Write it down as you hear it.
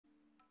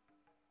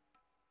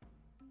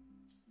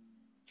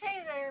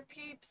Hey there,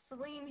 peeps.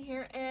 Celine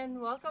here, and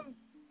welcome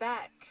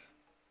back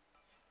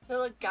to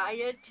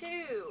Legaia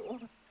 2.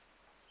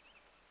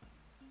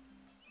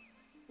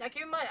 Now,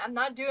 keep in mind, I'm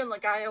not doing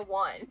Legaia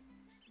 1.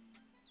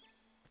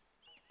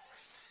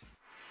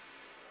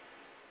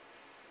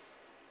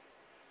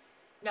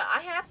 Now,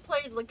 I have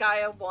played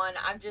Legaia 1,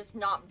 I'm just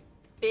not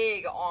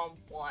big on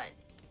 1.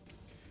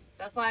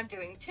 That's why I'm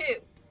doing 2.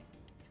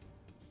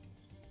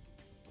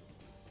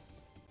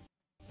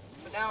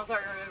 But now I'm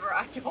starting to remember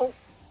I don't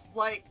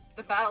like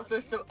the battle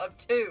system of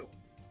 2.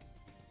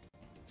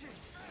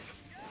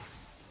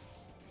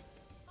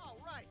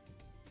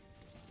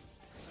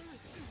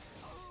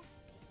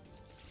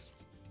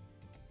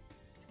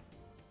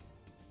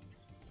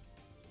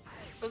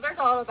 But there's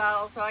auto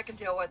battle, so I can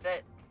deal with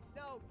it.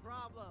 No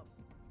problem.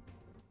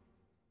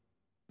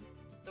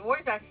 The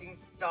voice acting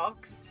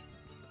sucks,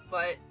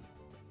 but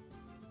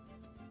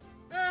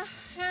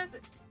it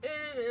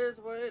is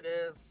what it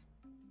is.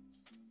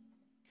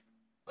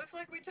 Looks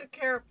like we took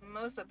care of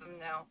most of them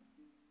now.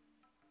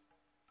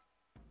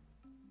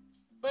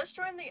 Let's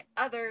join the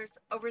others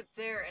over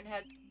there and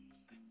head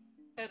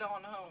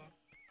on home.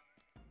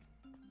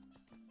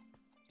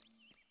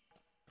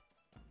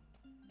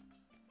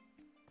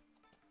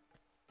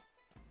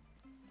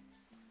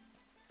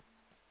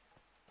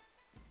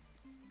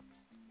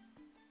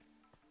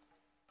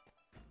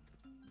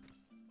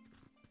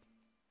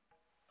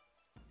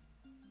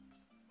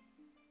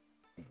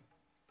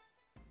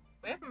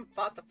 We haven't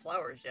bought the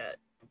flowers yet.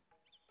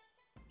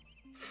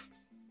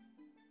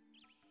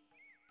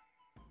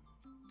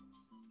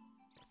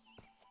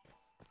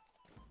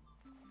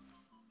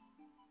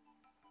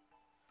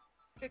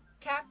 Good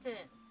Captain,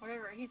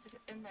 whatever, he's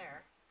in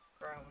there.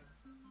 Grown.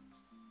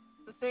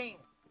 The thing,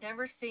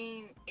 never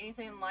seen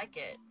anything like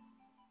it.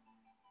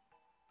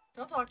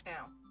 Don't talk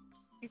now.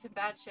 He's in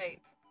bad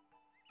shape.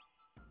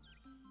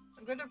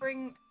 I'm gonna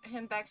bring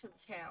him back to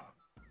the town.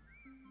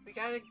 We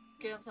gotta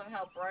get him some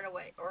help right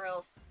away, or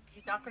else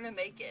he's not gonna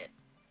make it.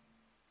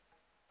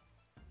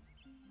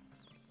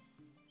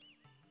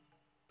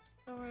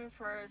 Don't worry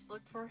first.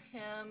 Look for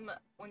him.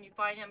 When you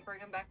find him, bring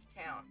him back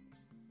to town.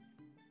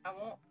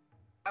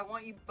 I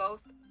want you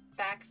both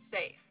back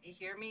safe. You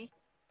hear me?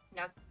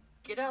 Now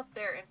get out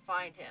there and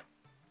find him.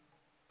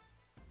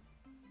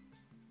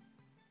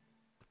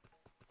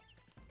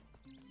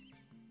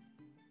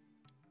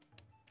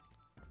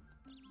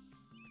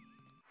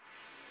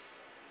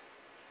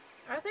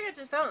 I think I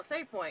just found a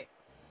save point.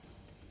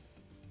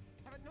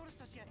 Haven't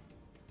noticed us yet.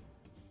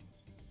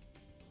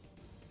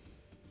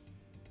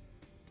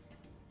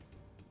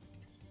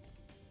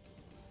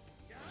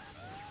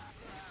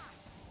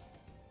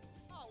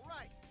 All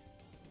right.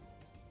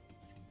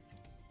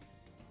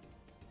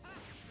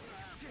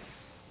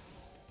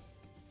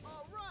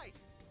 All right.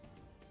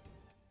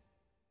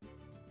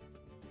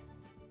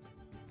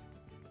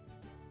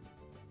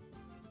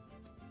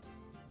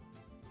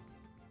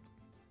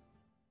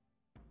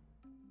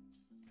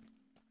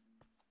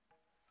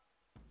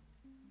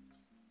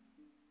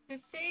 The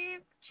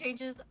save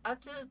changes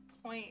up to the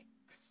point.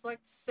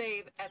 Select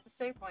save at the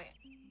save point.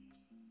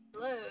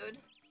 Load.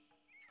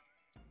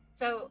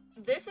 So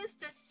this is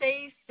the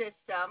save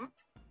system.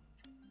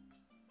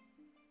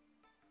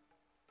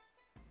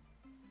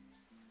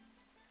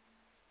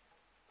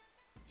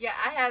 Yeah,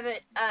 I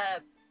haven't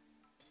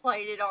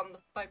played it on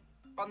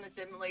the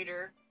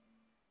simulator.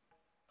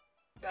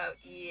 So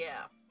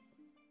yeah.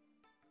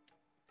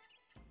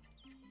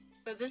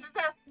 But this is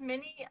as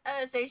many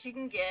saves you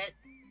can get.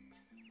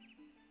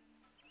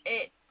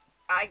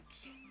 I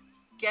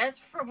guess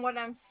from what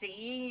I'm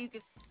seeing, you can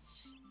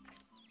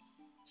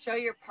show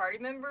your party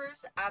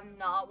members. I'm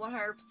not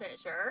 100%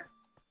 sure.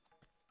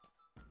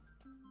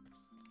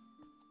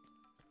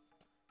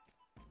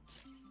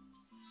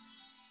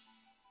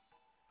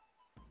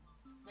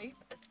 Leaf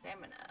a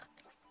stamina.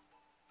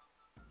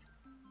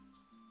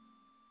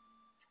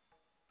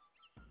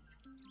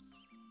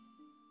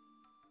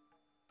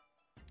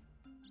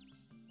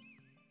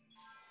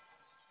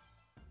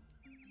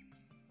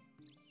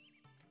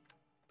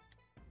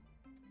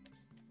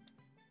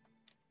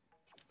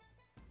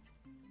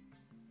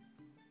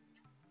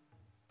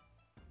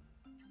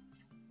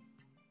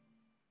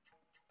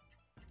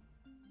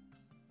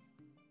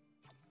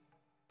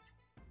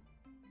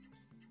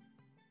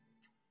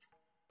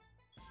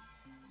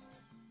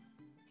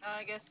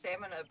 I guess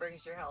stamina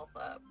brings your health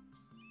up.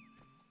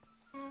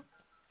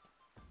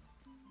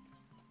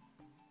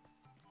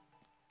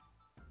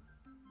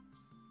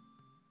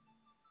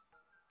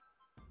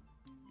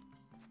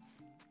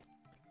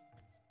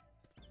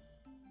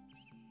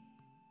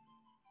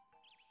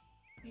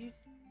 He's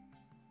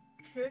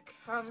here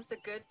comes the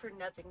good for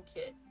nothing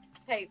kid.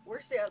 Hey,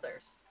 where's the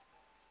others?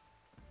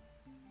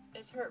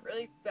 It's hurt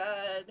really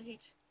bad. The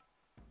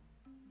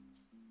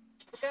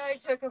guy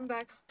took him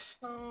back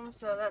home,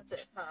 so that's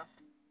it, huh?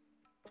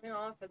 They don't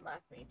often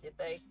left me, did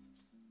they?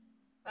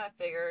 That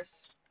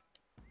figures.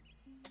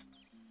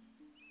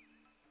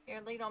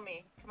 Here, lean on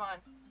me. Come on.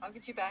 I'll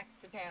get you back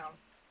to town.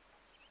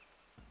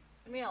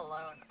 Leave me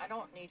alone. I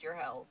don't need your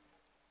help.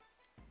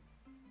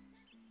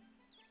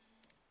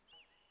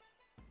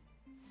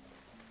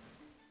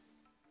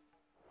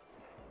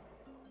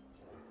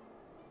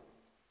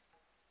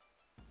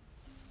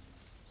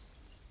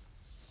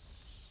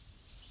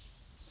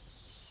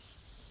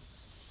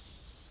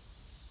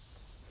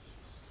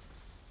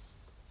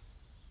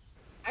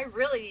 I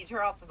really need to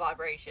turn off the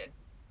vibration.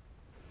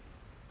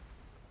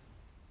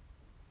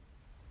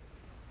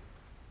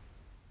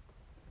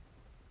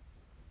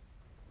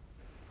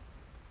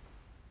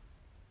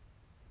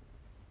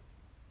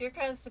 Here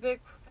comes a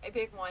big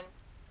one.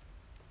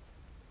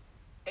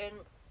 And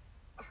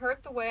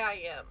hurt the way I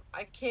am,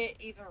 I can't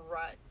even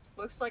run.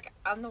 Looks like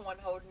I'm the one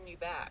holding you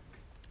back.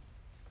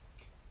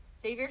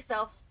 Save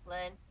yourself,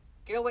 Lynn.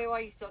 Get away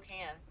while you still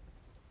can.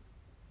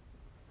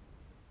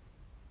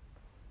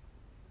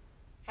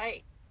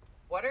 Hey,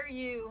 what are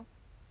you...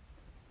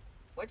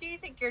 What do you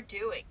think you're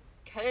doing?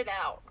 Cut it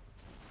out.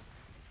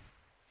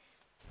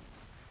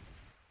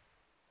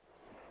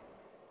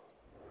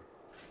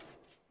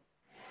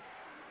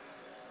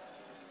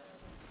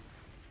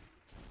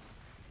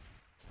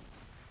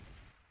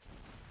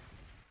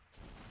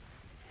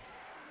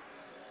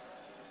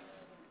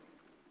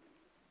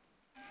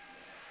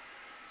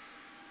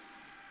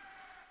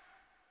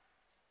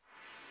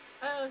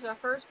 Oh, it's our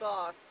first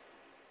boss.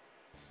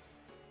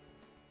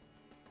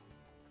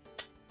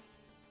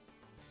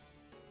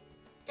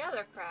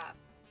 Gather crap.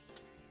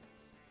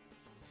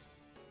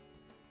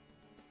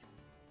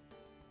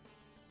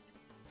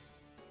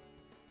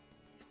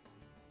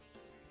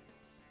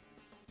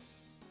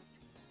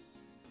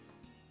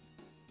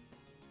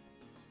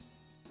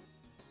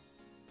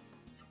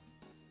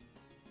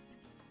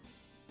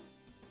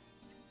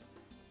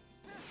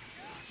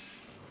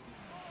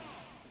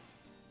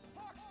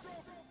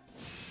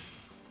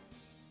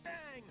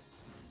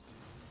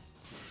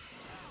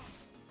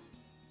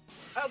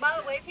 Oh, by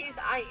the way, Peace,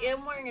 I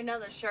am wearing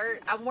another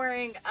shirt. I'm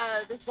wearing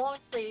this long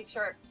sleeve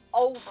shirt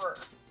over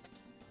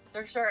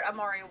the shirt I'm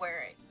already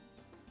wearing.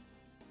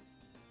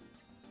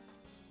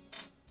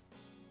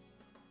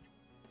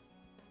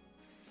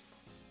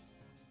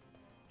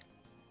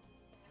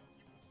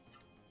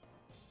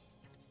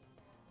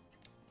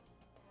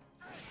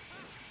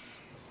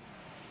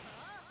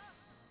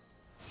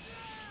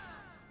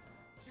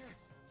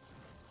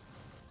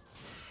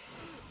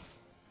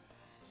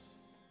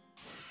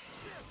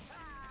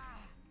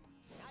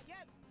 Not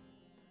yet.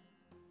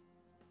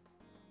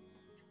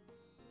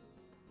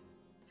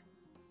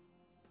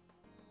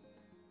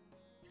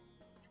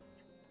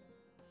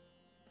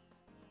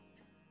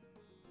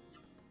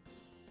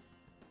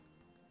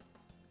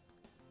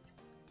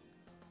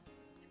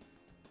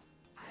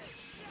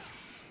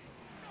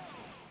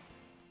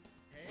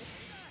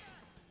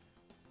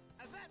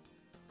 How's that?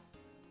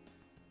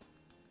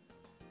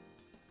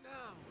 No.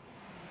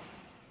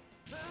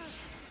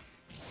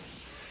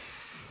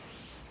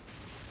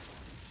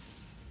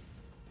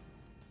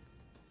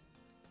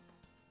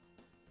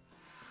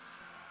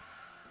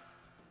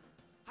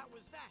 How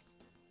was that?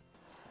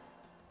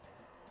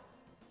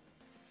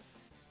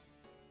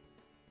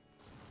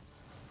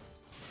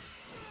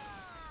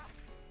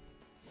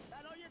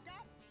 That all you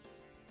got?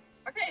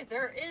 Okay,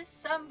 there is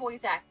some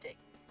voice acting.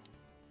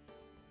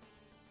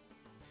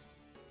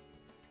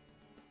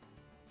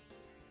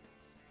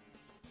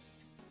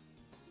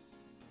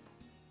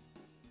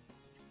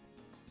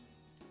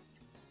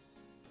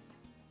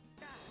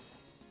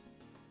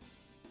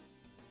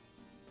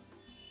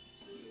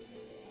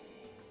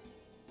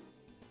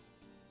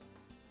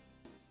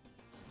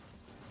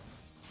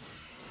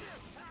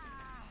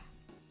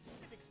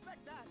 Didn't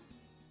expect that.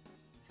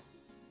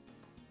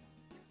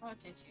 How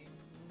did you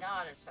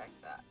not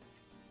expect that?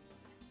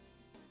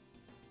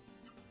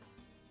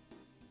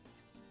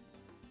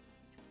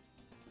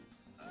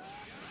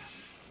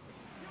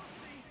 You'll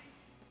see.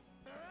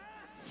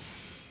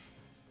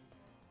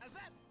 How's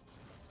that?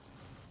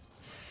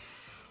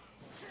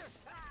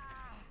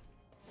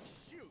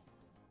 Shoot.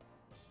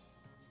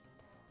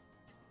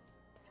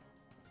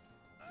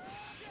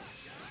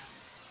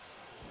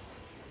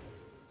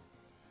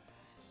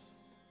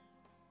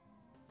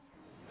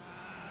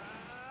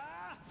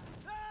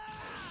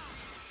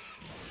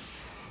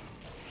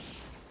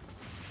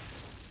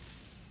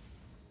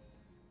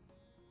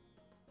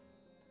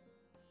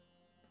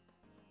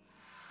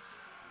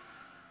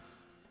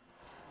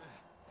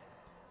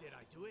 Did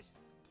I do it?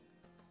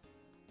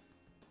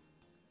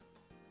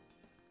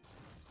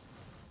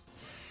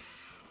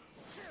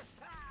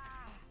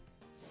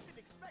 Didn't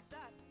expect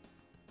that.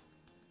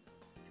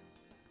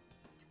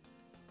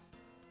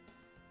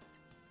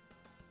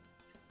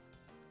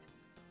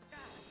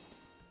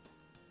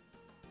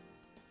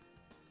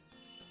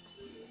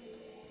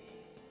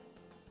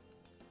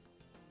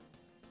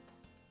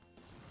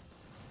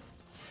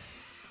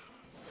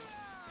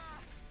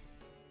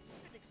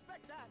 Didn't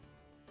expect that.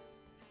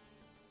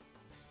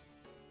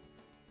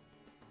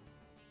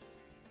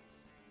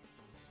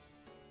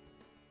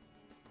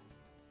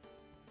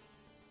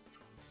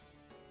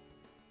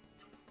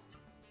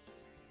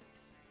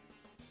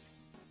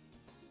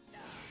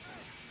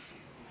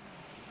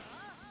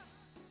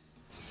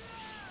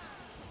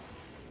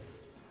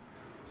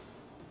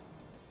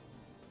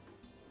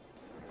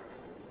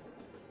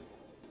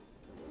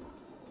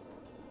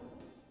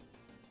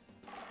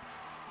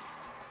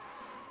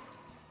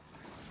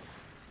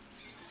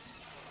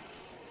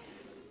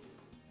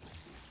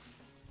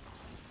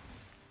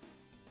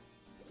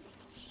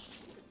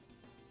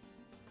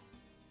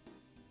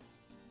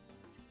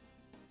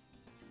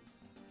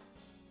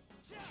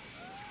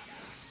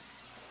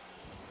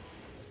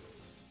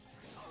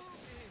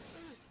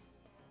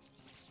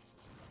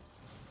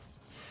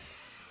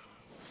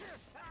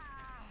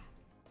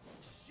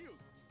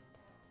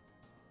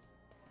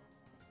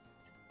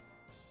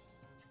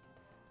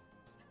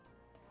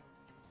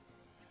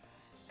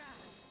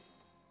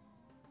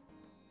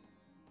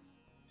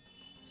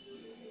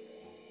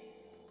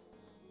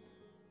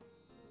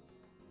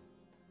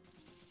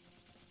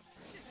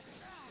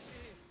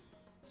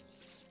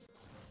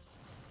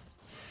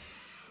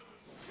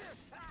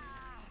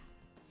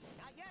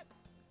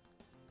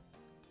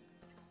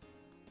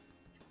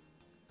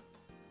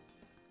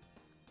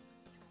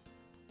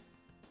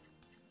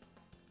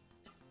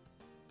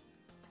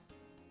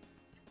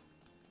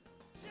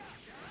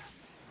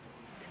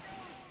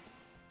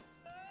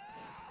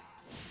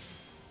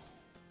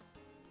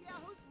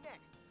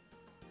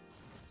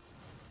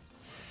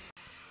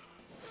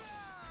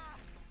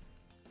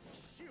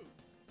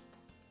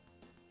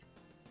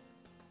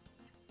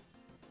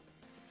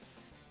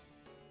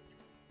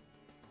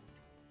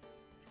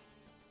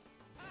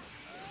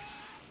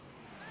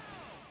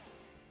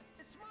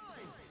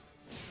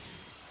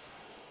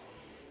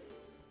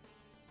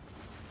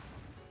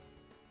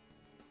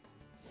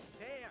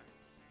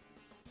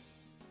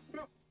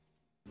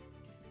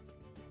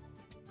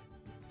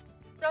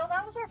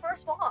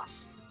 first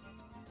boss.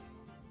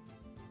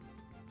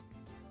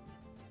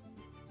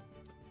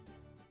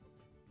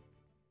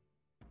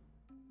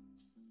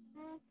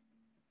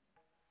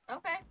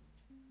 Okay.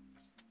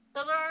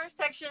 So there are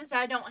sections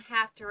I don't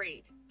have to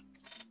read.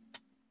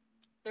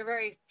 They're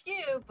very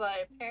few,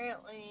 but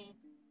apparently...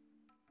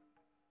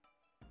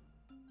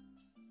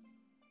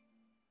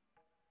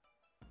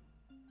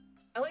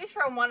 At least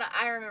from what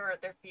I remember,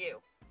 they're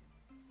few.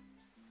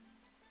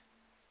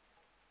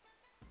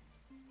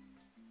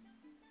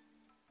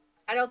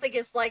 I don't think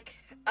it's like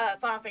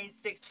Final Fantasy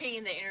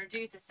 16. They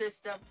introduce a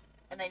system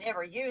and they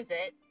never use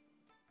it.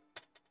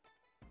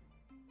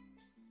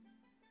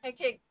 Hey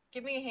kid,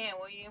 give me a hand,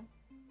 will you?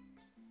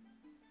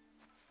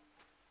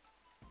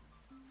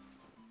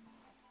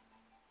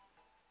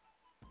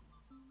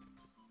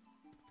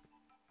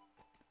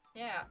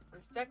 Yeah,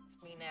 respect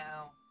me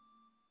now.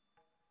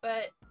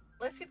 But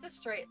let's get this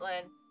straight,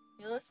 Len.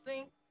 You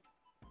listening?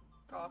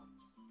 Talk.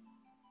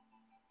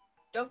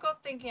 Don't go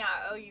thinking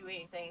I owe you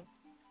anything.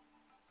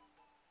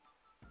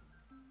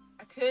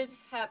 I could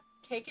have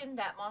taken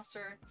that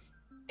monster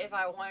if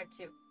I wanted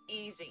to.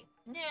 Easy.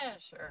 Yeah,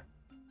 sure.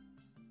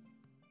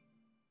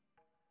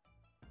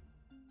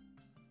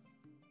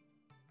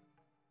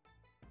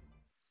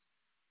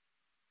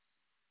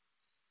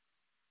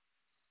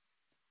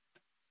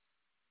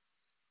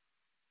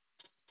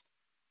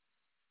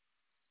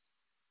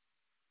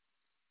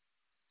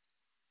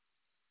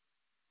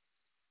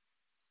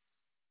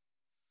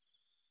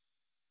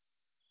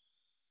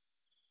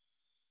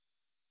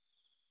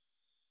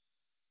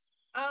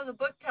 Oh, the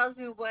book tells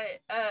me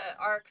what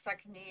arcs I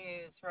can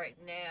use right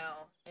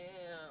now. Ew.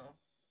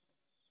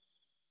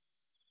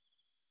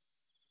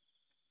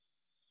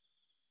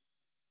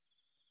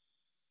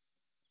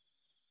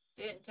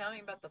 Didn't tell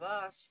me about the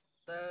boss,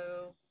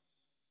 though.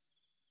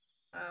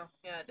 Oh,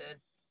 yeah, I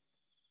did.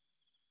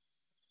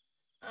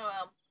 Oh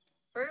well.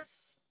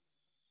 First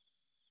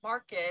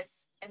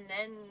Marcus, and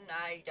then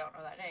I don't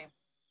know that name.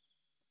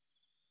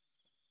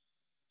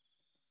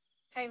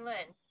 Hey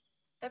Lynn,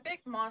 that big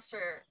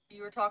monster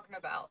you were talking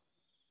about,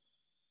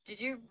 did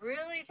you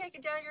really take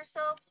it down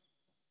yourself?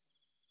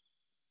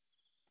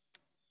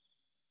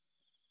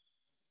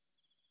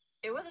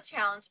 It was a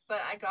challenge,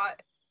 but I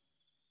got...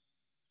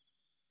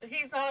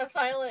 He's not a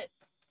silent.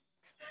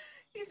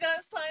 He's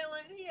not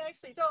silent. He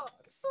actually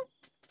talks.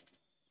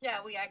 Yeah,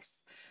 we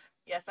actually...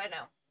 Yes, I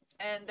know.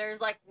 And there's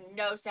like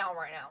no sound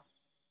right now.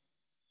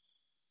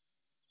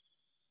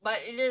 But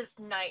it is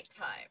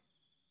nighttime.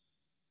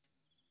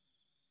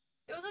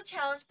 It was a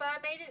challenge, but I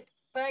made it.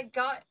 But I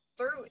got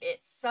through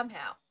it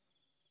somehow.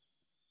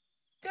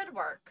 Good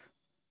work.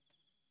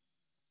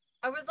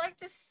 I would like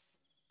to...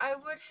 I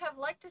would have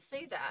liked to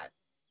see that.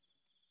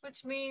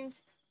 Which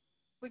means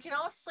we can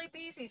all sleep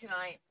easy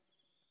tonight.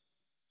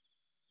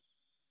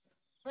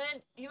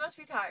 Lynn, you must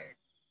be tired.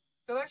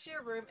 Go back to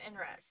your room and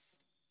rest.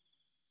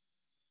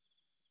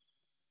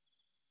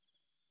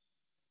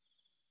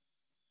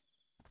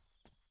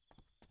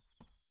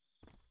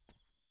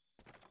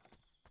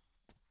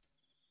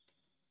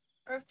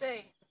 Earth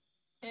Day.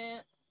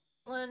 And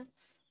Lynn,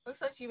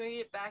 looks like you made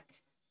it back.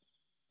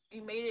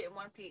 You made it in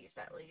one piece,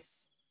 at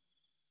least.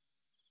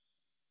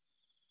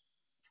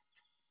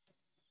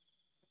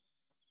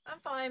 I'm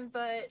fine,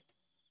 but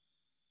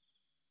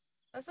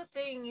that's the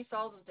thing you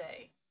saw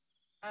today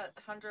at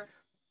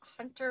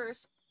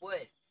Hunter's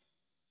Wood.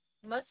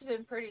 Must have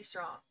been pretty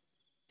strong,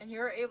 and you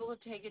were able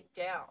to take it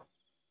down.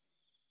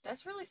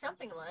 That's really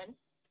something, Lynn.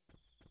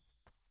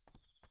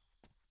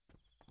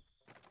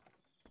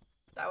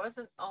 That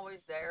wasn't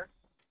always there,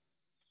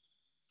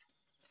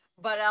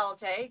 but I'll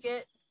take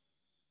it.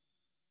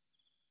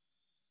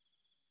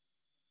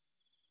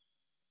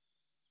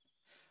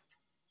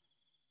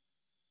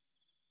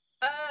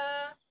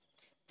 Uh,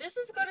 this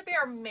is going to be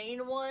our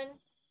main one,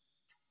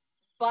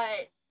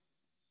 but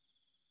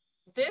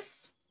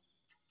this,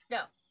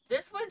 no,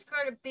 this one's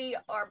going to be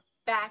our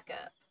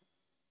backup.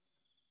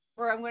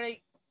 Where I'm going to,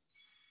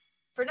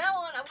 for now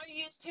on, I'm going to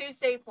use 2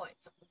 save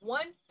points.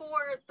 One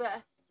for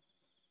the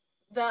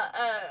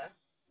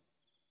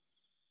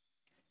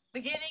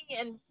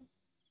beginning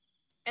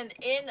and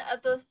end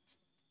of the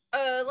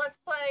let's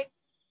play,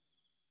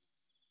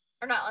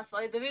 or not let's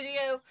play, the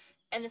video,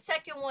 and the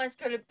second one is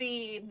going to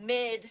be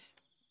mid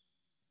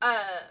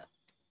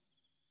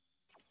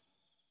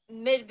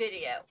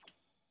video.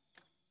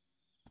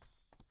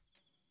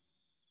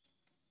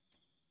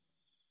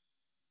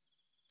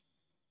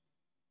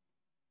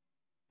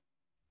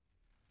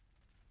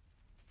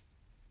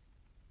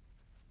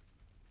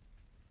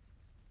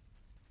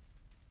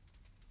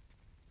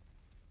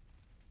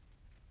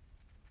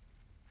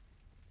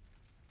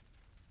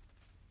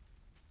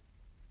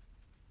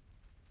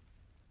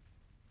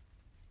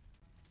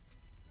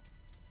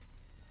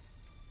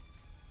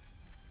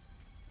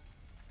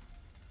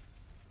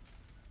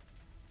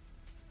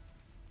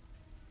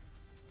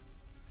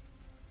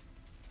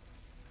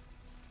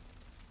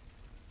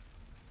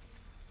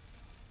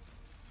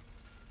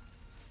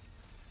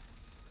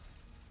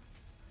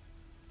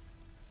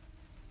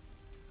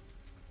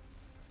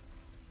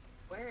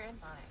 Where am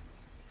I?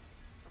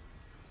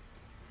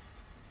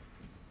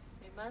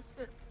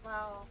 mustn't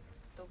allow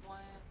the one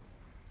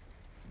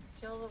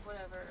kill the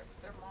whatever.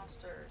 They're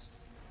monsters.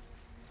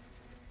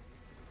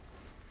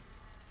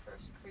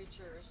 First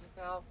creatures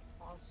without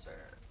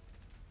monster.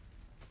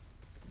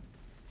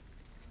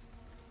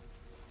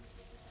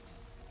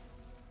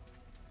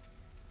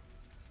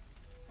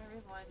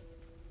 Everyone.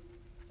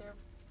 They're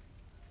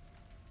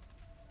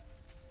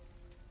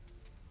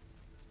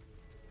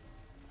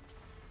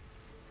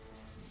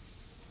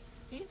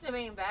he's the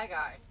main bad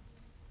guy.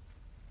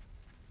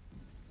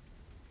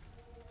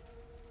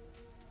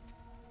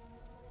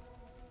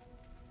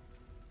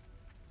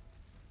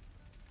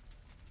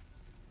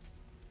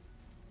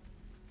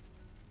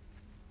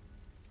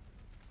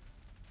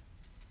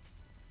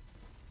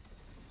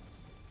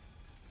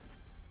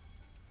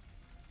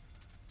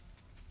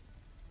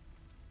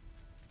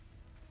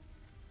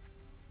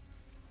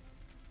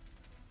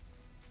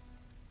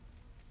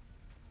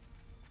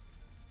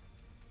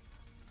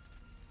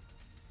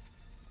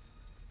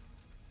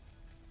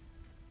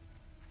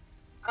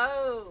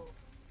 Oh,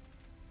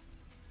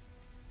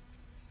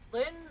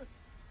 Lin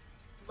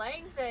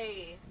Lang's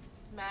a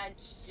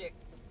magic.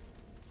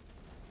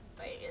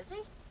 Wait, is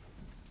he?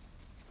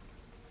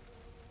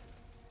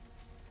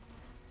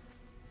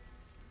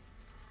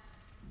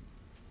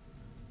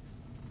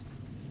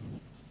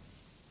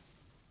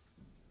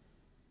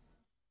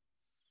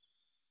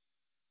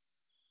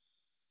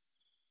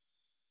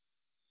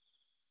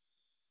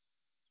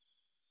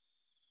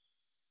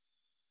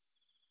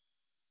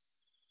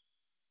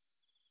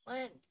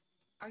 Lin,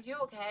 are you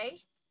okay?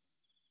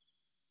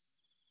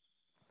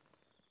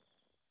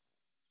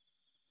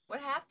 What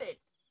happened?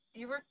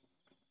 You were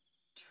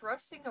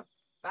trusting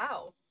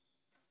about.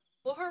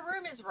 Well, her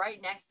room is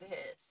right next to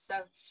his,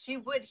 so she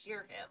would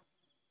hear him.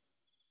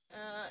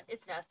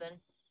 It's nothing.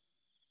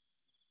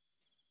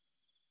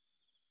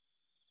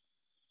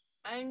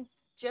 I'm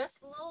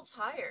just a little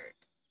tired.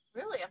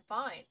 Really, I'm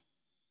fine.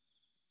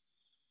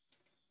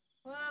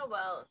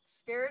 Well,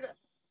 scared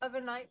of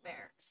a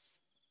nightmares.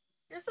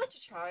 You're such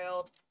a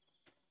child.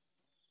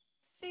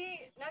 See,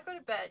 now go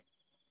to bed.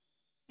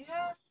 You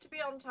have to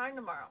be on time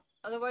tomorrow,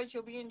 otherwise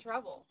you'll be in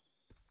trouble.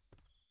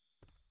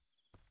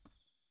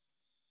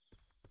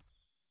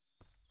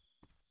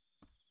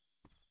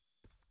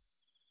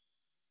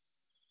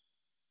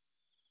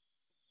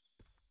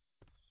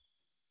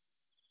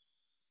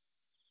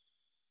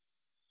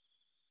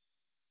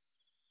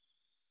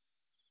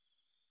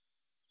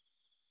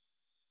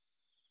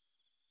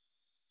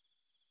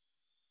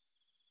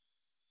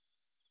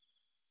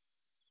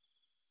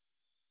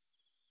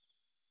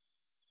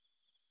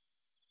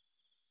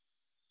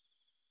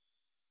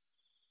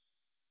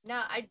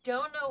 Now, I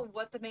don't know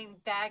what the main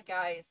bad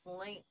guy is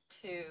linked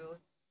to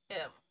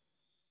him.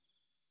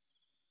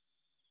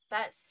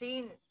 That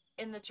scene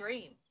in the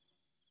dream.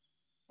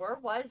 Where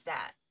was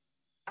that?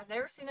 I've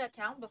never seen that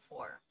town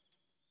before.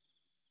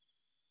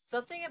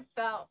 Something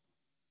about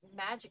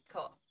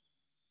magical.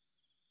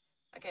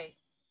 Okay.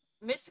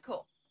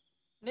 Mystical.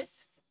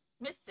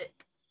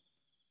 Mystic.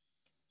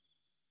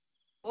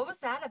 What was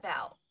that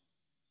about?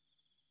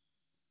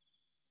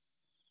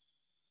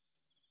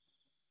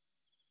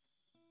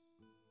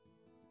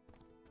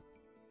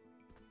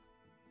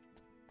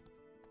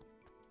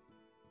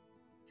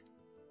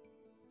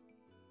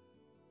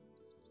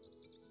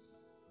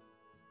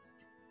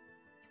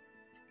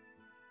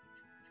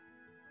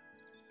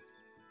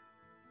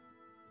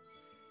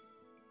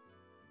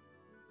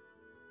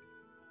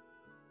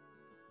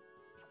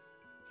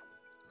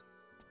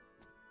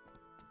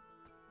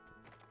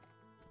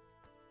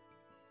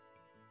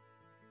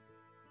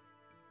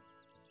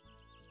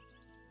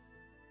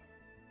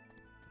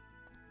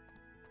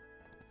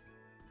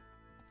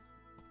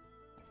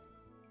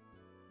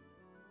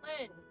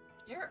 Lynn,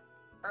 you're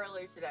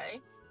early today.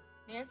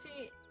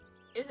 Nancy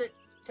isn't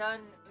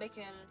done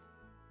making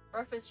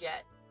breakfast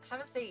yet.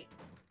 Have a seat.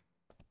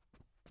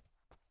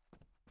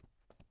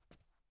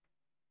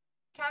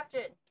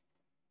 Captain,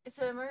 it's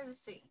an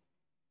emergency.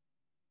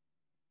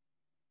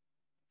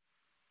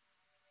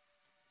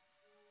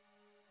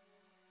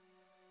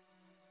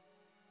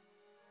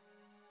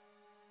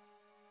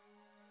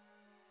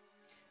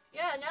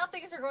 Yeah, now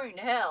things are going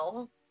to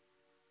hell.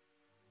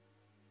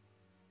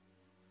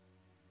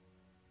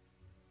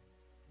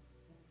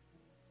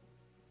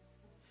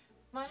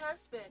 My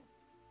husband.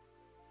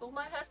 Will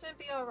my husband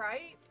be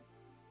alright?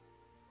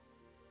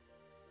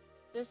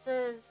 This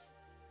is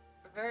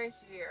very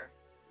severe.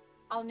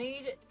 I'll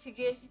need to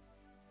get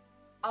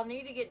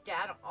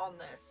data on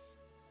this.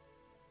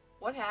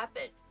 What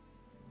happened?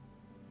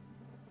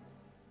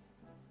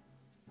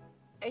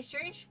 A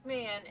strange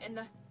man in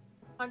the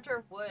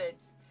Hunter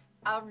Woods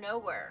out of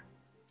nowhere.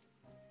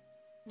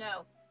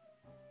 No.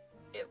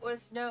 It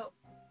was not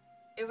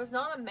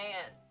a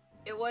man.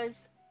 It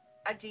was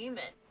a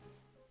demon.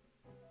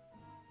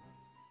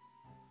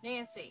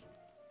 Nancy.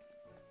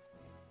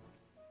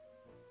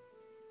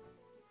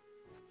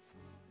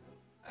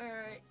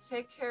 Alright,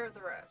 take care of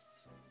the rest.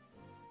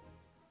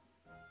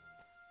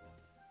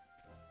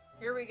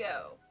 Here we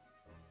go.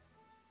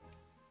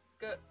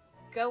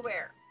 Go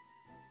where?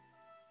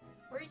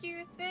 Where Where do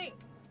you think?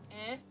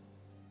 Eh?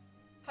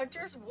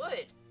 Hunter's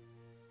Wood.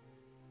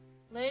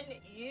 Lynn,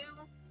 you...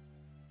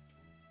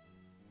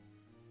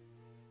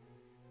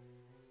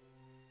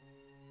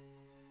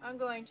 I'm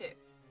going to.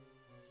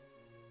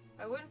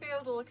 I wouldn't be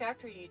able to look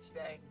after you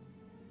today.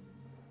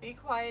 Be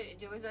quiet and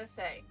do as I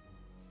say.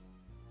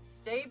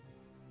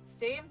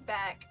 Stay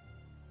back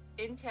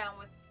in town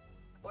with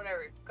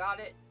whatever. Got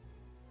it?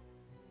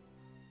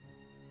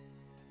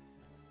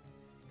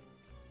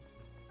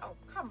 Oh,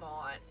 come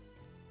on.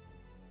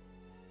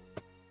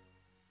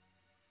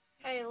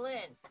 Hey,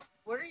 Lynn,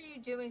 what are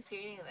you doing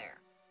standing there?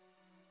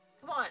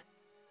 Come on,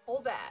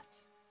 hold that.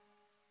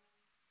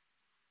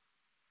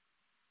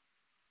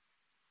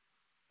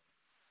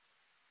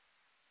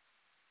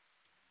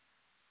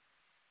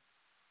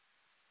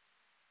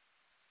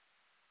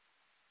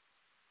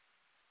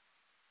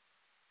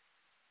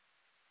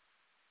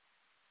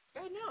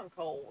 I know I'm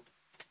cold.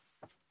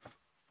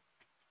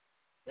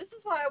 This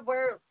is why I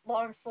wear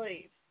long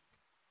sleeves.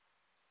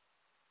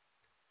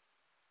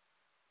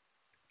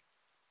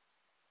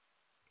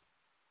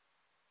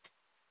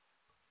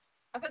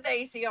 I put the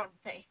AC on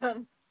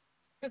fan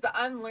because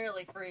I'm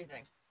literally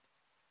freezing.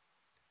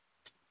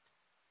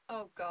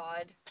 Oh,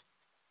 God.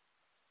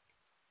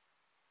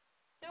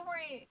 Don't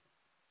worry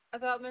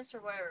about Mr.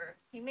 Weber.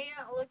 He may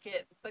not look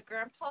it, but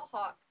Grandpa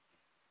Hawk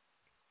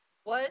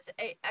was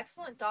an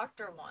excellent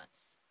doctor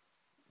once.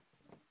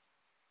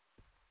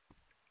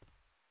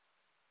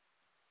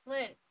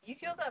 Lynn, you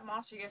killed that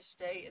monster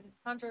yesterday in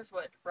Hunter's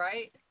Wood,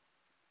 right?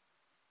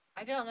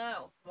 I don't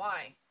know.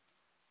 Why?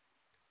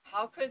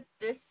 How could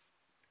this...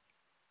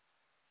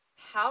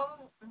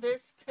 How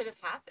this could have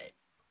happened?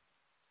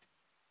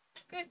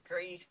 Good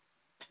grief.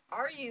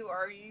 Are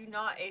you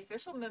not a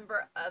official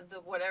member of the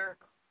whatever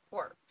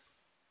corps?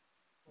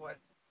 What?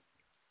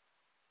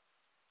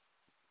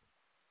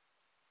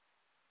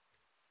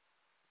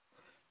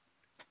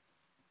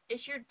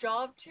 It's your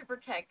job to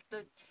protect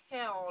the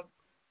town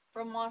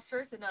from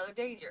monsters and other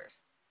dangers.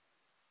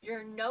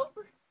 You're no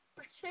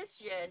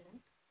partisan.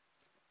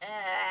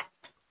 Uh,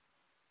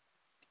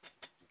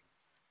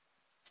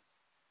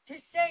 to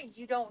say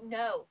you don't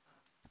know.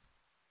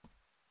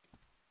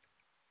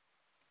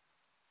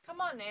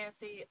 Come on,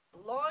 Nancy.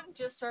 Long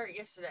just started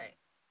yesterday.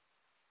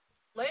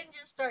 Len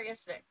just started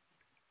yesterday.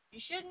 You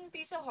shouldn't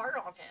be so hard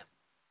on him.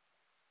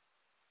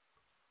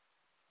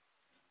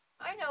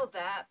 I know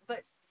that,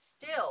 but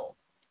still.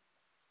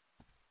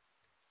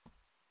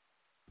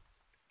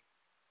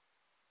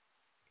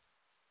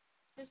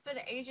 It's been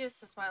ages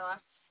since my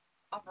last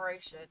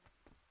operation.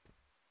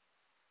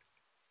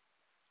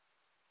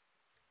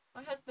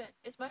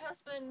 My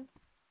husband.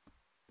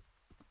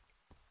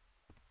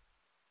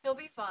 He'll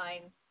be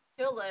fine.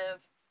 He'll live.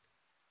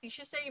 He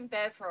should stay in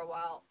bed for a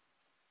while.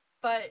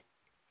 But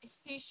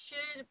he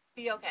should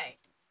be okay.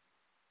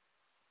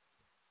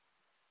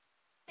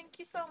 Thank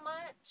you so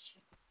much.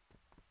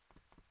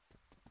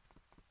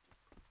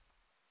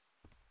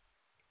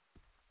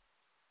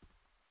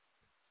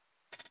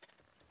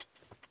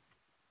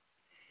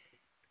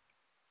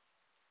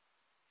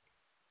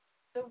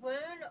 The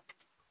wound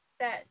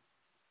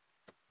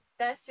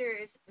that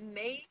serious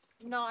may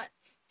not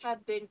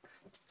have been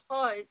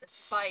caused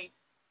by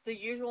the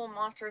usual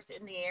monsters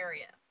in the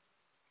area.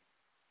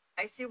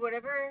 I see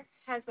whatever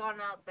has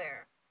gone out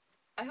there.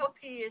 I hope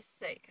he is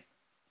safe.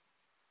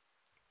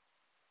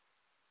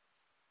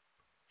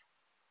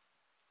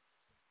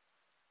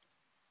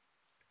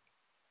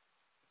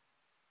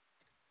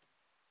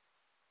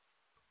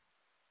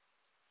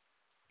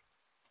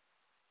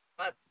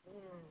 But,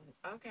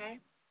 okay.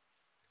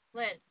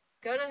 Lynn,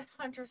 go to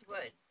Hunter's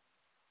Wood.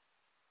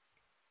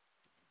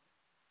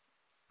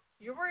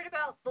 You're worried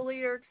about the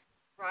leaders,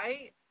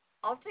 right?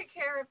 I'll take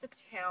care of the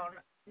town.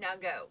 Now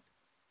go.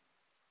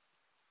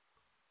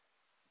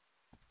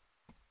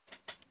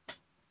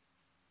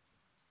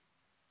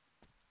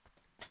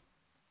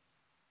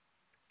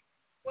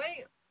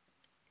 Wait,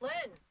 Lynn.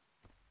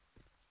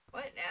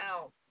 What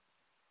now?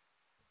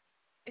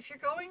 If you're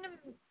going to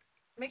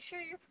make sure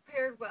you're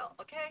prepared well,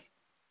 okay?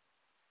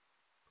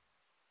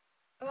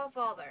 Well,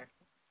 Father,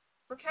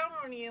 we're counting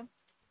on you.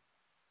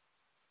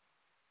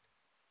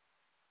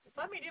 Just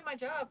let me do my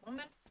job,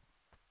 woman.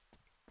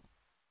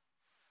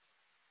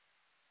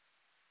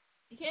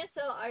 You can't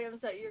sell items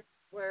that you're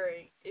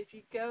wearing. If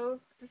you go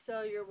to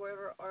sell your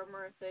whatever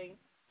armor thing,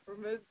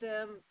 remove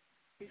them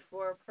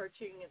before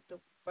purchasing the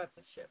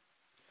weapon ship.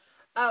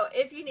 Oh,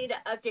 if you need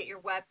to update your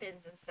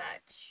weapons and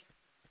such.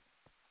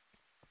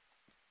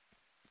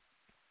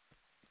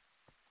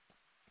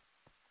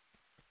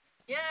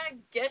 Yeah, I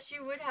guess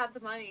you would have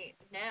the money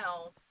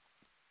now.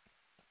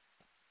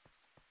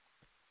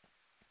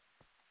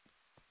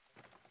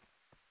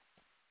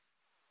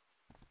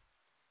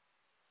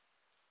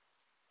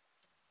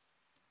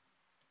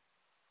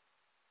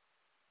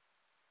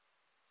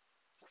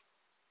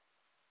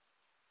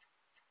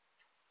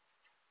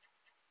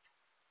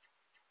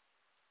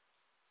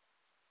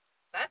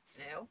 That's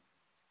new.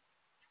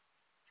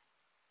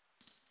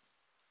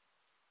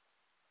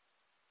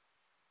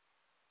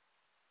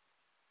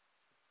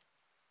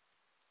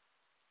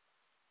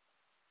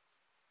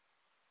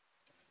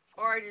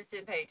 Or I just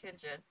didn't pay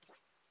attention.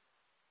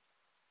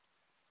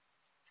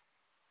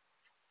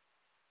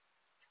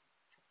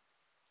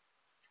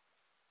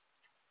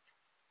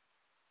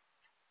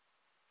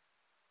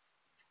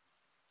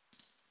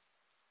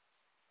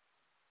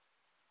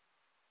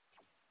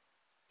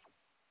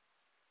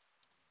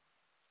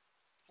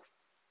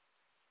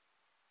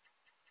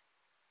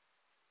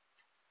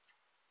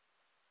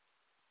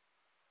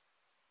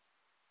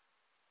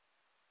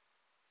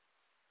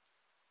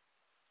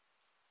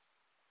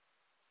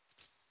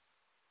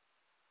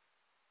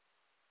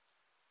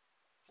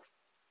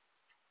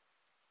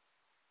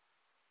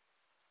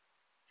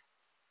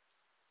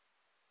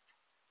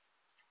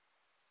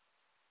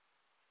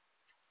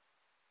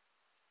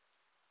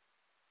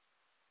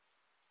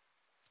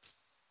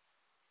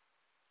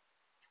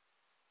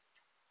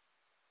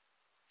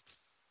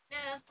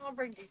 Yeah, I'll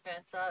bring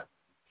defense up.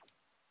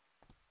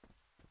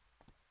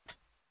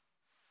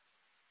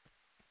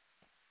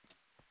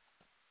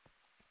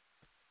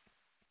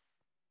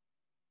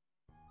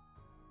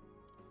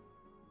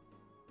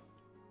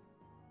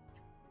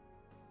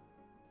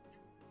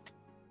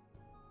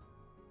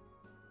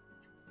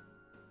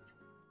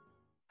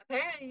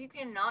 Apparently you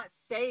cannot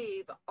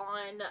save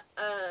on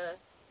the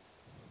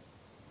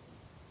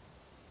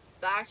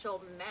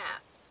actual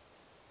map.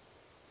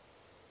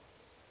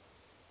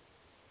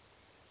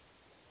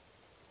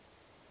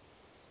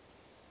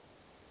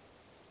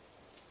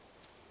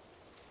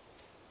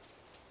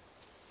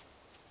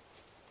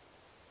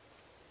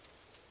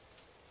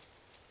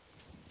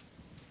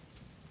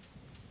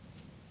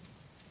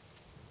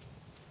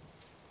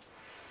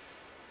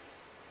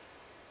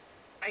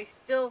 I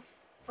still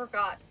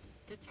forgot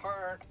to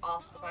turn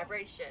off the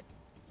vibration.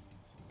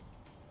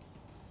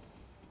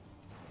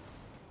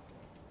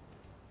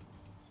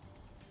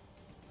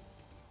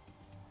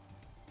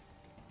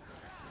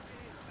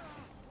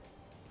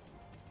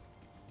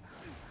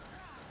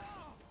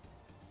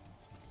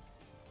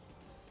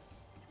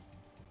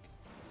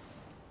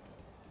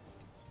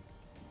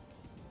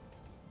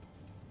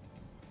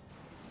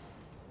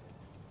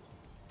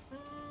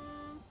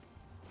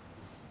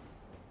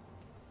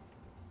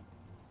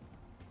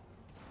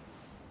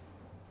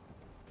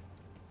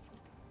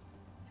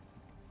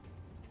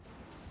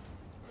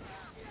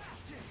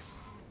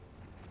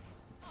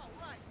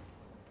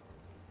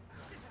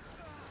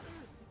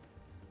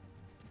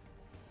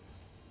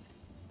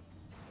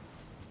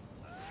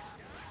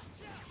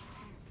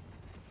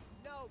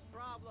 No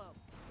problem.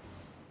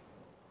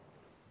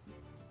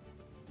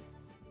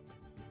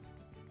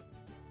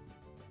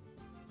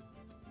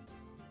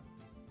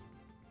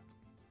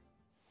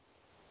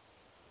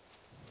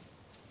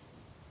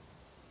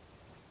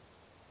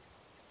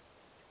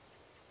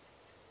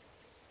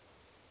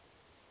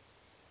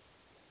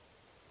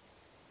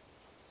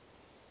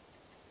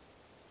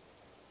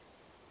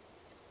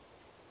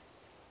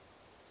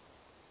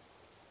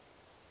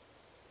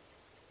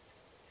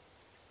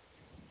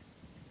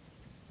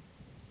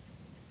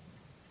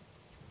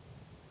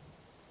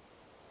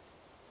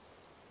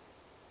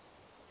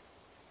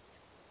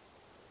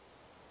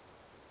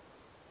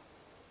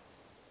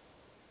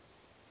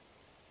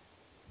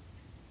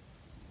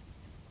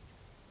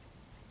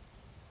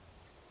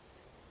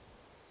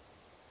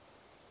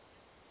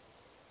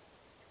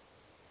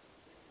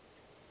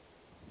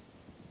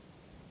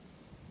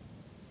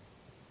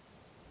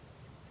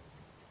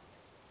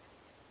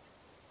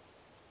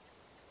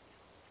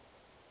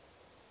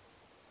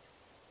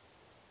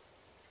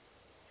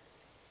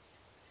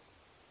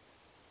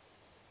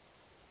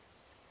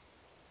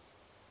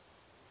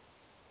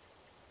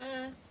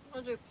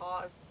 I'll do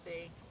pause and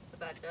see what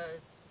that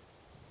does.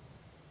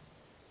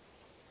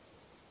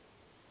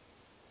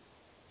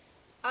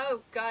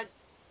 Oh, God.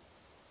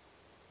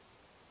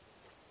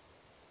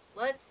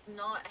 Let's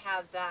not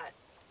have that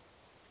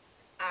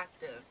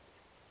active.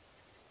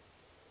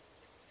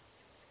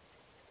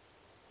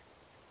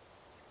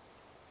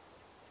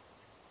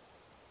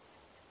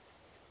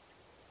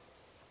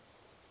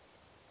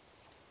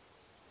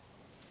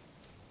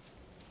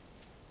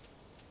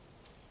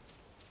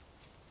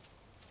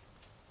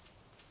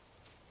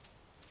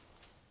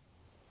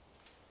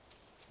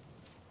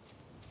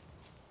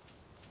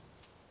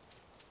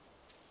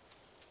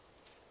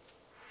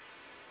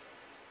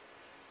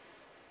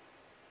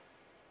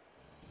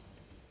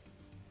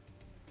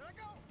 Here I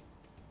go.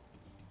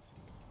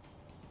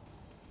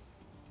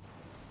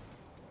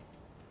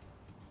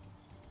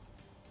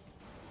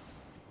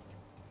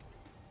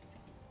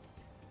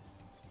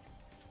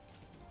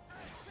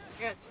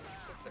 Get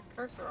the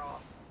cursor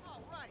off.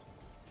 All right.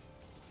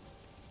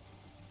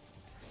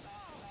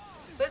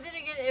 But then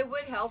again, it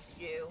would help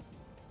you.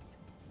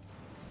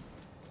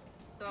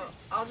 So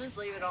I'll just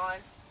leave it on.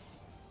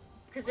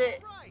 Because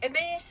it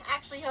may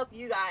actually help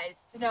you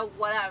guys to know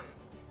what I'm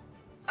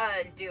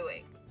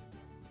doing.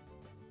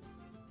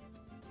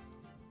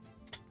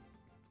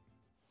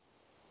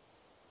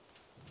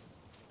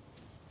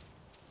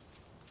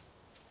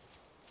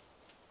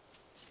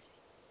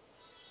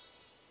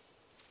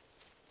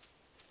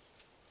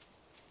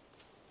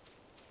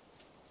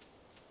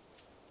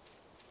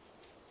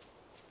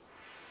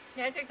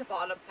 Yeah, I took the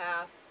bottom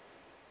path.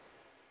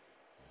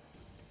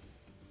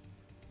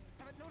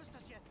 Haven't noticed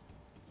us yet.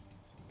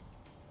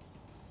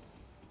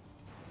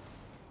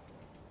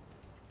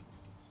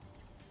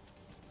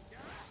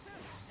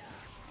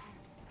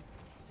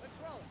 Let's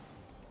roll.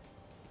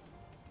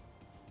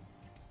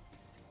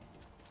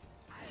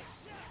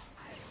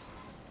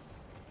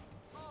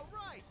 All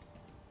right.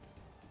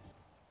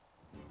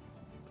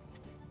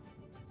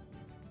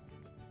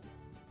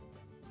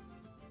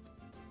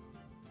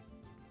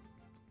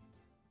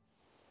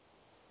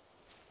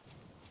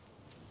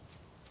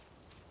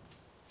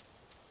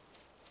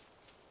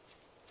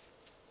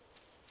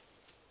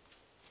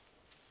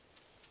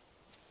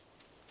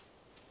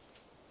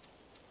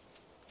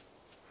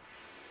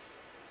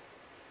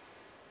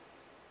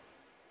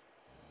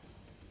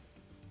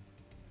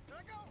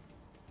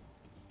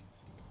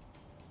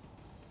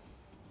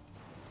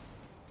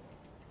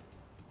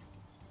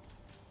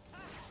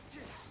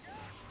 Here I go.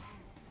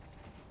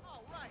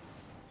 All right.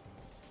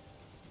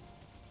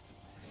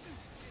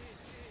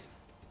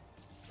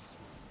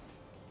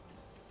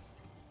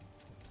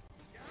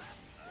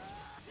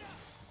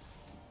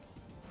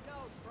 No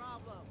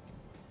problem.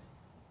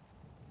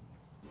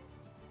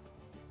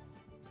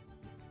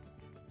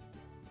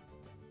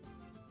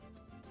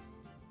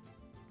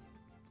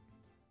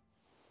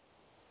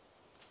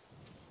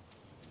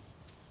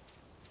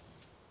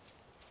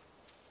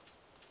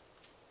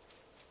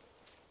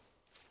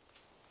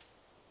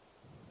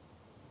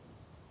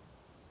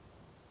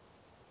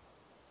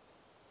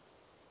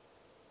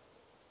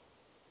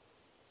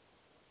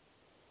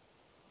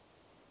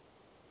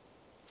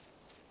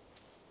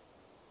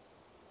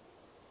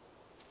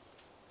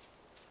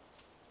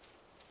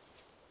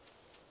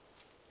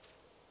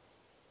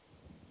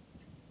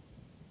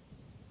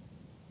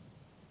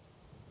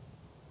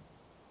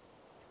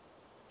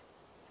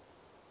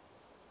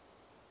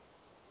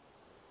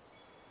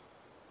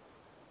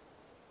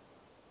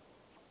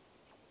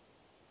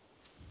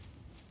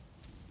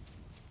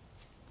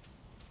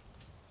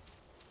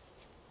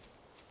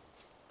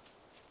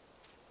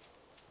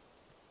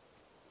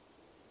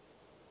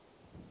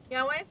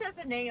 Yeah, when it says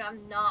the name,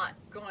 I'm not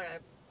going to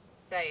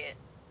say it.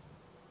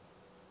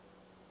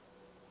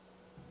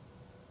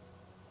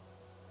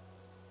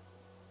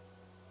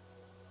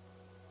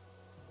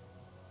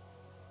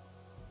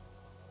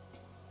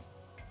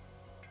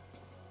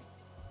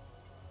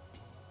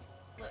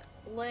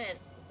 Lynn,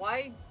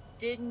 why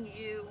didn't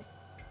you...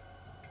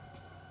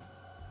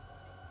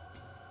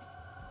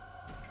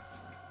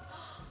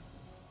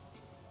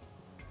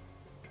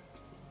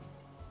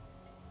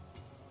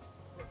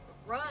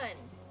 Run!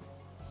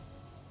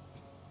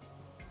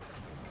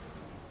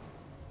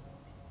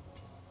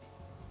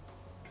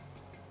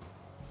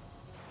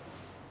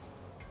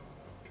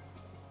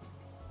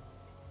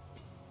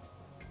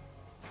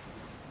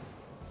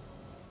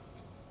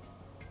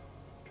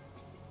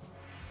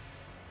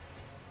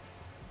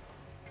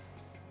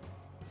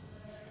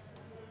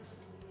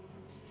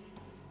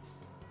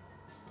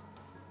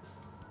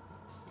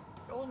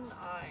 Golden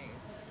eyes.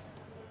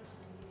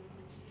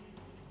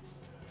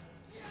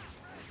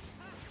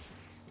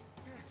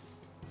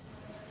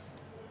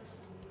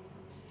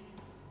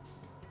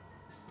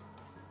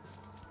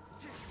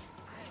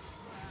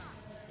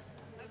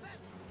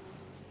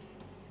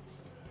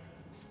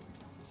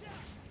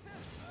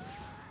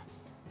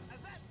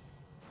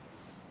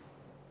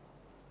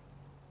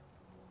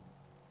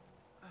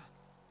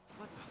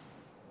 What the?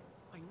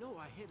 I know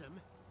I hit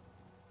him.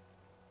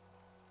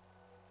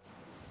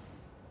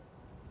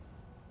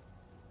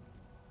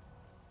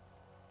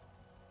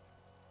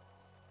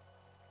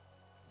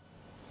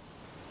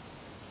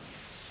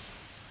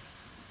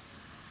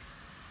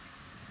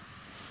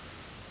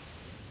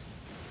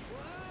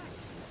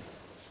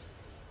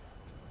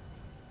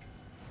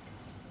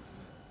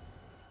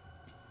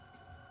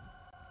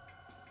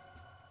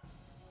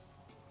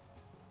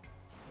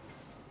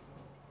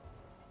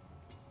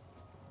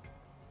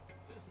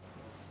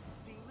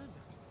 Demon?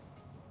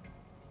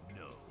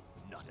 No,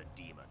 not a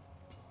demon.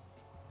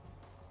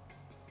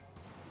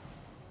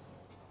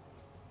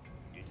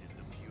 It is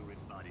the pure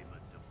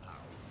embodiment of power,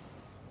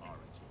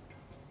 origin.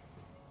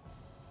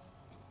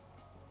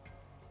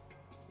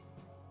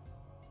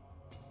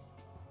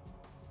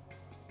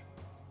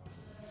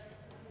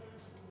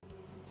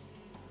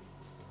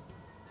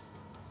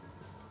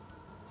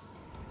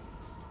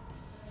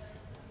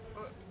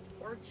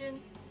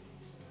 Origin?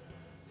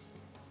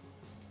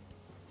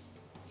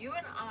 You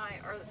and I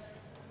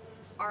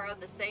are of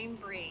the same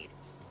breed.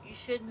 You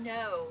should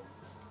know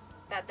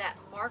that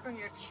mark on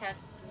your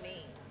chest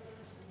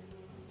means.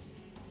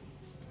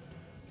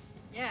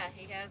 Yeah,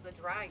 he has the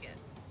dragon.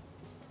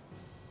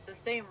 The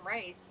same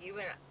race, you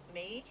and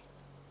me?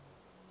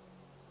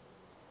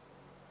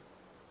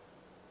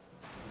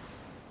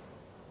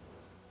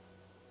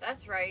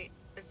 That's right,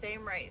 the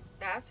same race.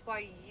 That's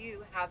why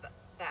you have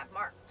that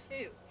mark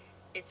too.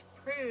 It's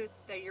proof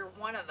that you're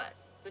one of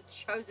us, the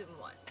chosen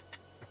one.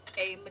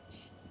 A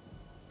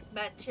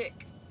magic.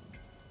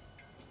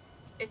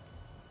 It's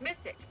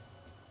mystic.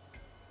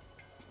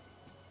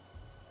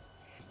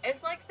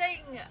 It's like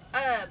saying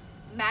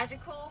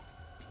magical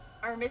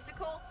or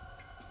mystical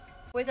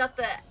without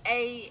the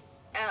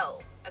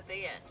A-L at the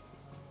end.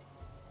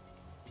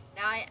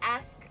 Now I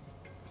ask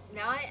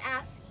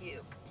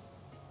you,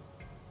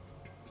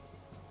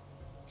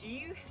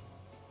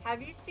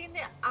 have you seen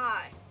the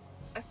eye,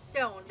 a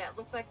stone that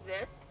looks like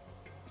this?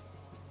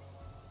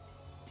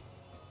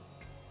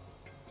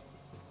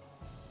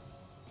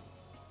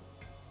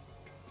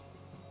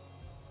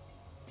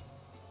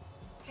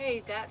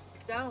 Hey, that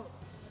stone.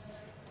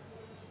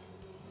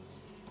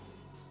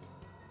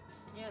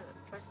 Yeah, that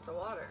affects the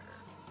water.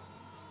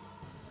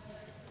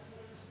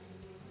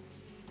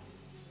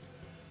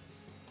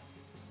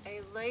 A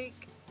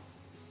lake,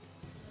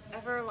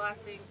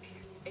 everlasting,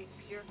 a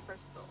pure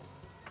crystal.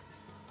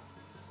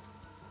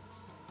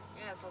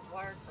 Yeah, it's a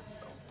water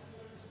crystal.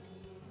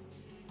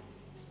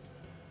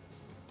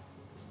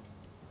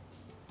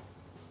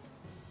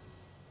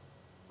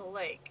 The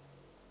lake.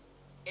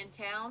 In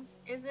town,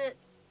 is it?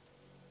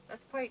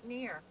 That's quite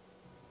near.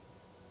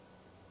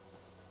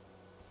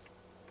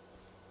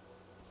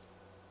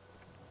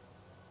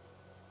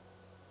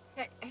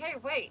 Hey,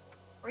 wait.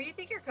 Where do you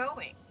think you're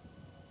going?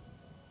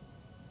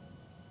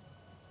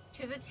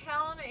 To the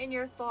town in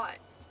your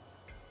thoughts.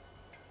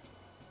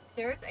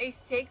 There's a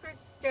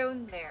sacred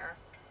stone there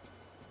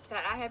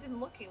that I have been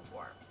looking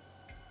for.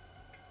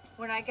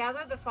 When I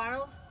gather the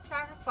final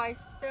sacrifice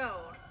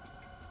stone,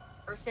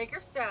 or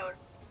sacred stone,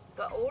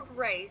 the old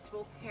race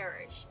will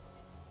perish,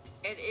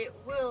 and it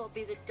will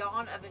be the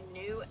dawn of a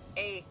new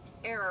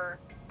era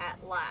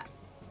at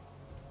last.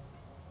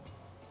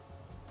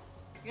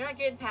 You're not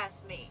getting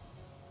past me.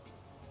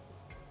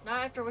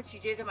 Not after what you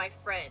did to my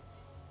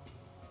friends.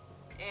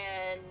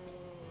 And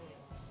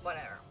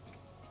whatever.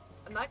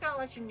 I'm not gonna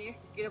let you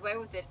get away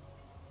with it.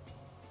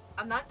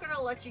 I'm not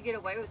gonna let you get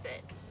away with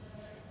it.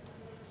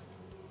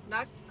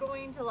 Not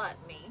going to let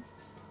me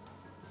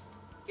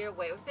get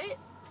away with it?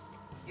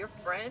 Your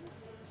friends?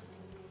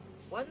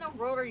 What in the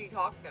world are you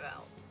talking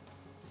about?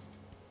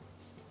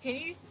 Can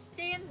you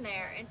stand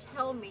there and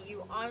tell me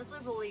you honestly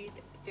believe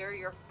they're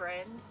your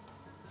friends?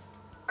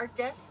 Our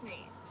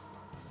destinies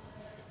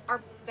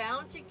are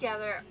bound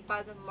together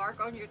by the mark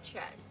on your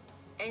chest,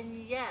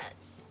 and yet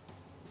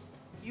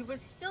you would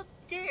still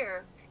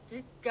dare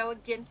to go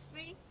against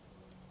me?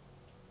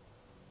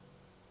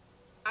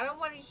 I don't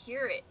want to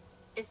hear it.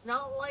 It's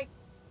not like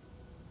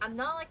I'm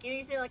not like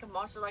anything like a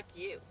monster like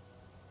you.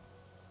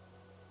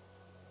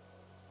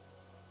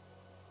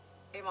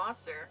 A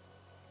monster?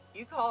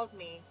 You called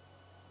me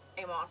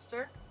a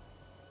monster?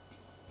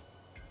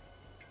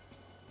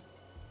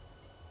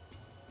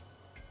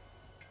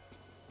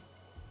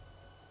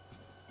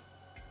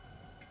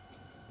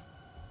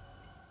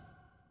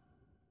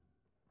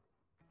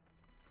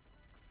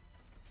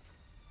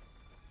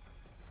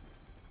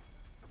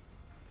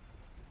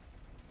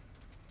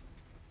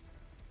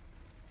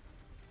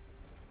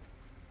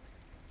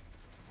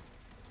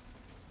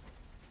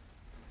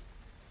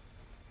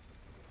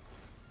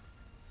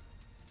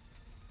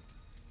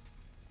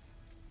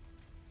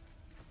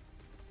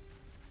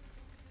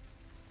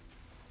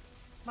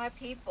 My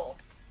people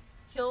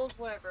killed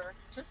whatever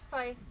just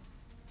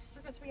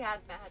because we had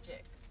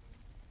magic.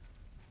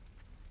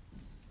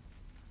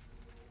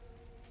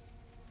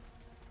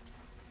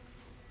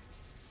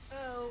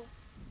 Oh,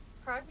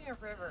 cried me a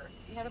river.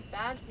 You had a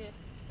bad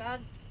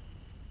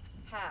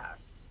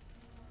past.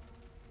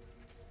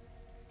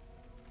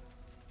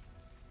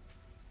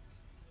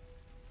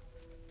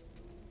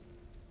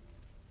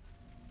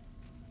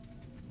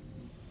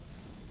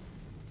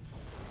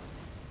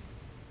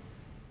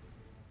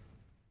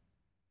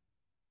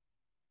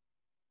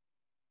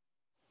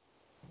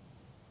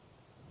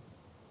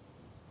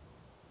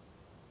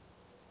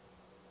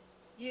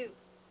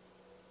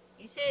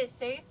 You say the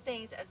same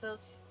things as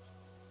those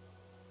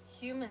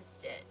humans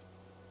did.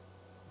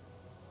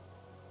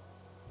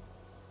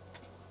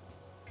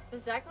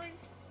 Exactly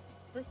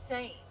the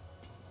same.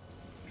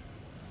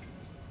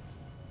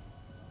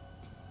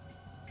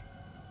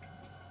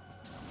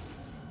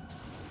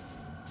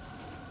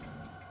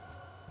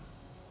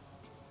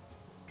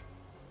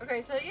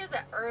 Okay, so he is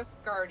an Earth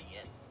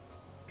Guardian.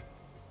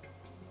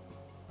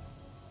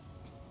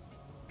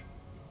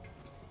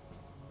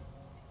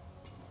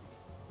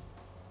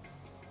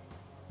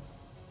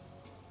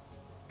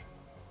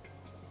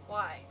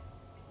 Why?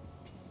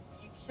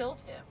 You killed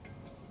him.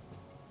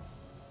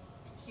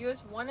 He was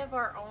one of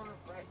our own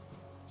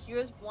He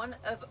was one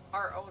of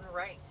our own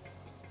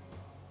race.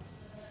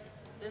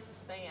 This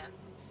man.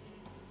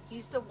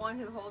 He's the one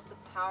who holds the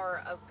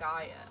power of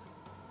Gaia.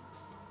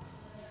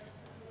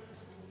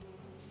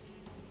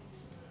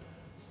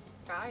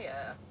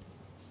 Gaia.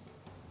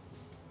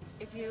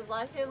 If you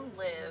let him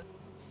live,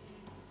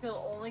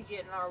 he'll only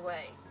get in our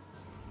way.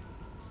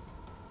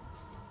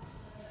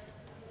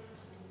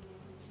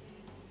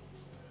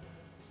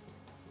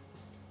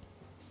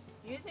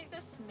 You think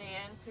this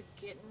man could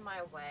get in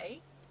my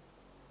way?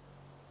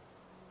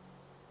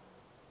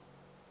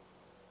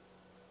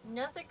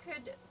 Nothing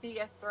could be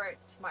a threat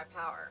to my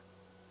power.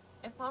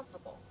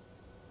 Impossible.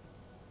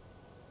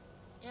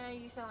 Yeah,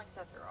 you sound like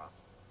Sephiroth.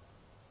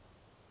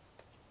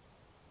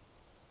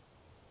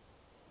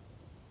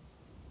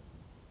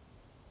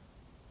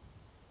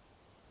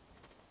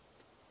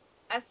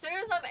 As soon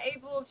as I'm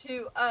able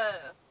to,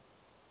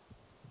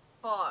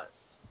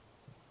 pause.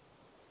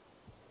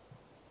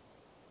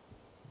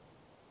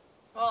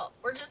 Well,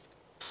 we're just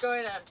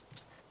going to...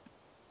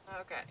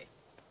 Okay.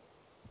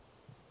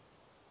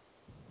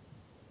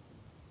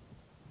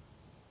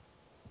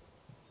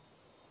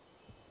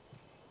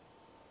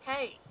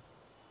 Hey,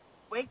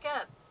 wake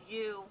up,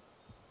 you.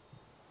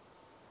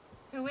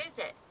 Who is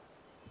it?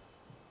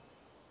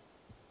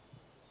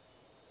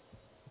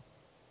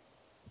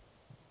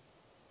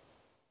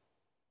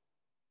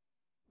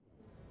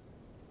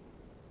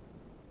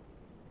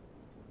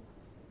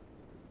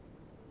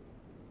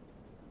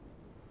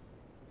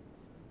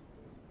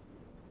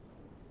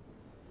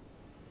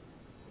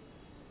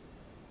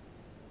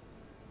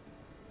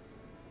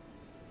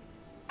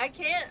 I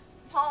can't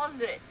pause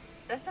it.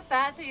 That's the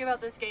bad thing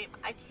about this game.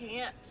 I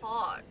can't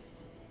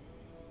pause.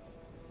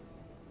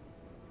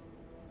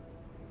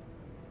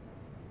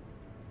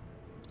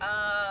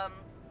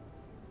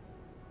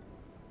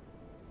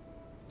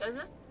 Does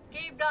this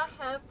game not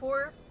have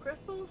 4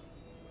 crystals?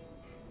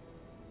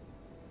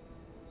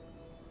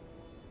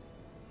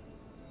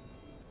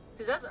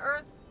 Because that's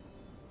earth,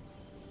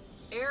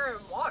 air,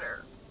 and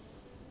water.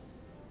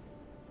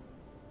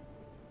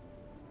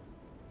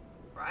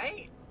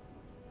 Right?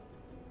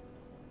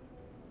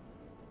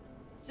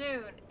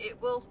 Soon, it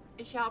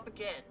shall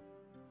begin.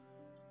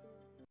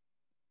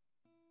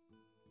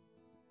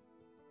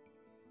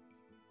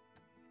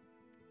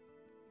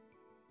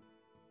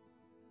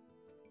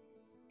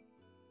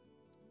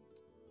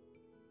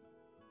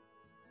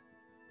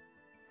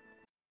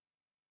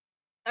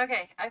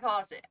 Okay, I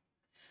paused it.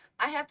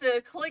 I have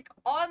to click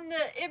on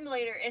the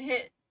emulator and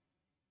hit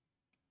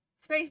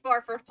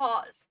spacebar for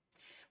pause.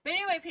 But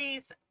anyway,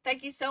 peeps,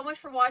 thank you so much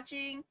for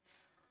watching.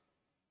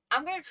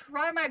 I'm going to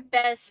try my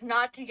best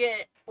not to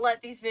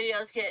let these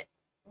videos get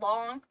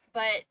long,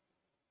 but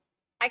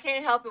I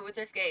can't help it with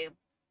this game.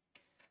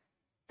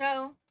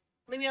 So,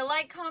 leave me a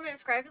like, comment,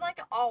 subscribe like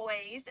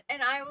always,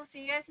 and I will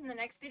see you guys in the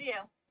next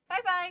video.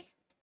 Bye-bye!